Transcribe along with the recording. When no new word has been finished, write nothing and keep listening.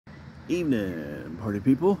Evening, party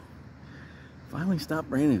people. Finally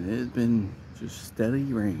stopped raining. It has been just steady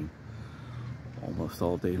rain almost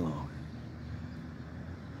all day long.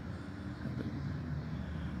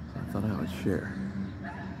 So I thought I would share.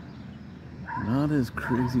 Not as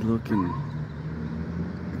crazy looking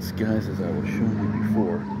skies as I was showing you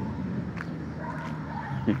before.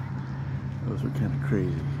 Those were kind of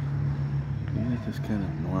crazy. These are just kind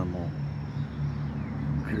of normal,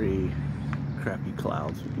 gray, crappy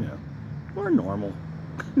clouds, you know. Or normal.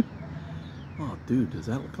 Oh, dude, does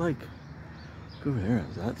that look like... Look over there,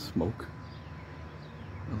 is that smoke?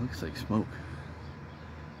 It looks like smoke.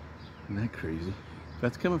 Isn't that crazy? If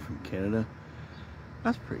that's coming from Canada,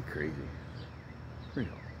 that's pretty crazy. Pretty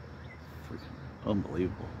freaking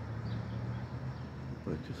unbelievable.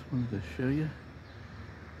 But I just wanted to show you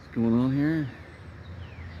what's going on here.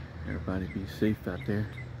 Everybody be safe out there.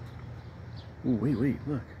 Oh, wait,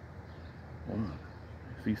 look. Hold on.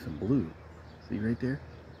 I see some blue. See right there?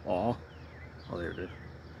 Oh, there it is.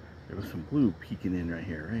 There was some blue peeking in right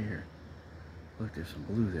here. Look, there's some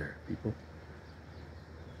blue there, people.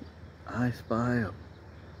 I spy a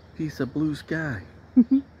piece of blue sky.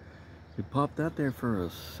 It popped out there for a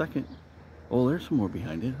second. Oh, there's some more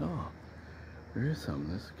behind it. Oh, there is some.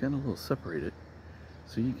 It's kind of a little separated.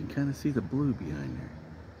 So you can kind of see the blue behind there.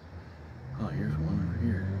 Oh, here's one over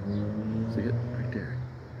here. See it? Right there.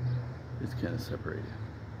 It's kind of separated.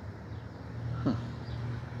 Huh.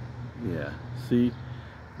 Yeah, see,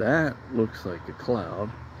 that looks like a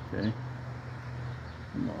cloud, okay?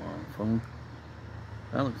 Come on, phone.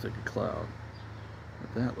 That looks like a cloud,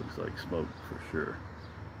 but that looks like smoke for sure.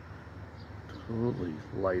 Totally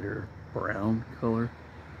lighter brown color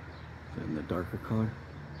than the darker color.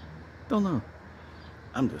 Don't know.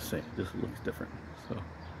 I'm just saying, this looks different. So,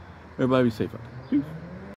 everybody be safe out there. Peace.